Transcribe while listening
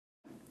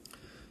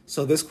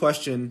So this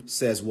question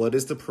says, what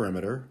is the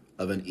perimeter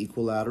of an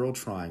equilateral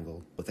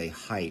triangle with a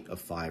height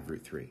of 5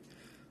 root 3?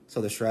 So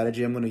the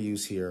strategy I'm going to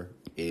use here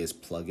is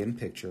plug in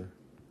picture,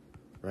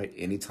 right?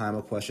 Anytime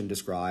a question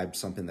describes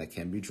something that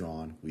can be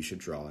drawn, we should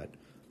draw it.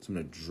 So I'm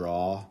going to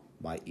draw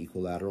my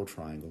equilateral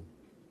triangle.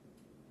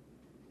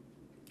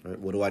 Right?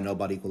 What do I know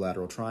about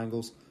equilateral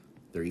triangles?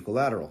 They're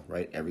equilateral,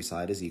 right? Every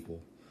side is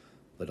equal.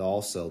 But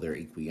also they're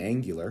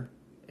equiangular.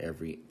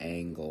 Every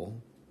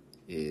angle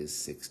is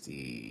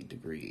 60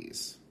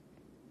 degrees.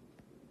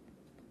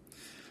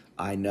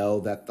 I know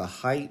that the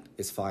height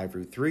is 5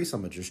 root 3, so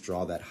I'm going to just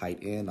draw that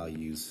height in. I'll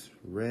use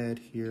red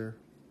here.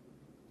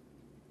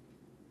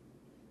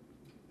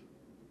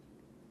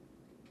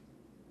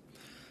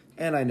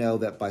 And I know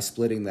that by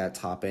splitting that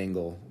top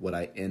angle, what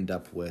I end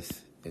up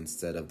with,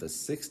 instead of the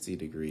 60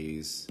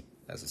 degrees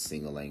as a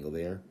single angle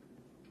there,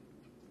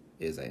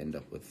 is I end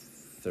up with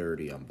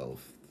 30 on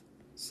both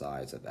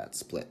sides of that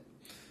split.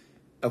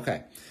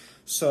 Okay,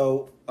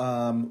 so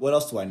what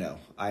else do I know?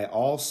 I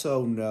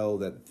also know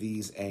that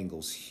these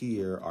angles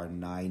here are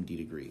 90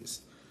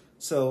 degrees.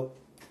 So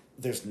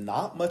there's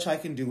not much I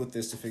can do with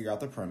this to figure out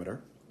the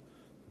perimeter,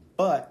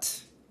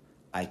 but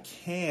I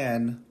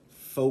can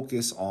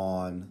focus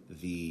on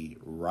the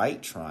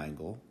right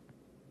triangle,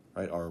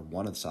 right, or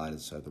one of the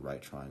sides of the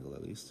right triangle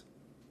at least.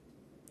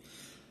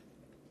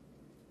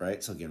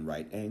 Right, so again,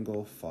 right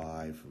angle,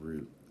 5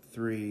 root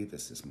 3.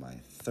 This is my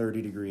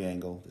 30 degree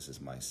angle. This is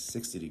my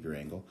 60 degree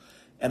angle.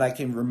 And I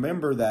can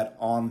remember that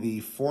on the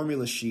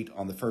formula sheet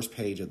on the first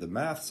page of the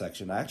math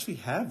section, I actually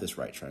have this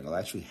right triangle. I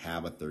actually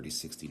have a 30,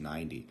 60,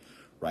 90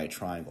 right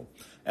triangle.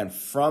 And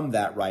from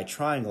that right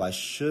triangle, I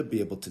should be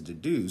able to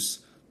deduce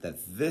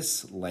that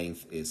this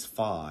length is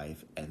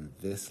 5 and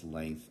this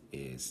length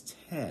is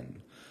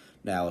 10.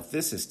 Now, if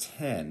this is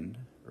 10,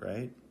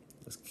 right,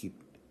 let's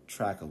keep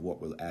track of what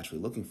we're actually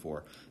looking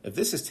for. If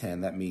this is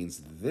 10, that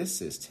means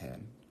this is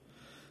 10.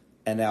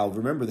 And now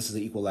remember, this is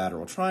an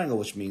equilateral triangle,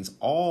 which means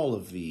all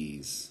of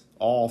these,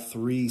 all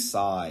three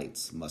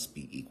sides must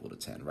be equal to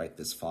 10, right?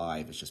 This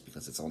 5 is just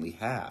because it's only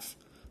half.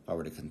 If I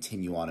were to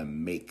continue on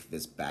and make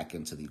this back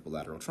into the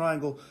equilateral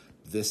triangle,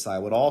 this side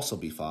would also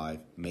be 5,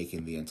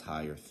 making the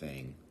entire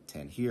thing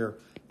 10 here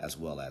as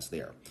well as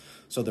there.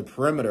 So the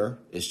perimeter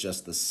is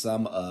just the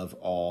sum of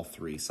all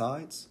three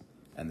sides,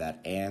 and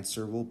that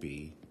answer will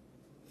be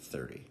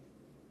 30.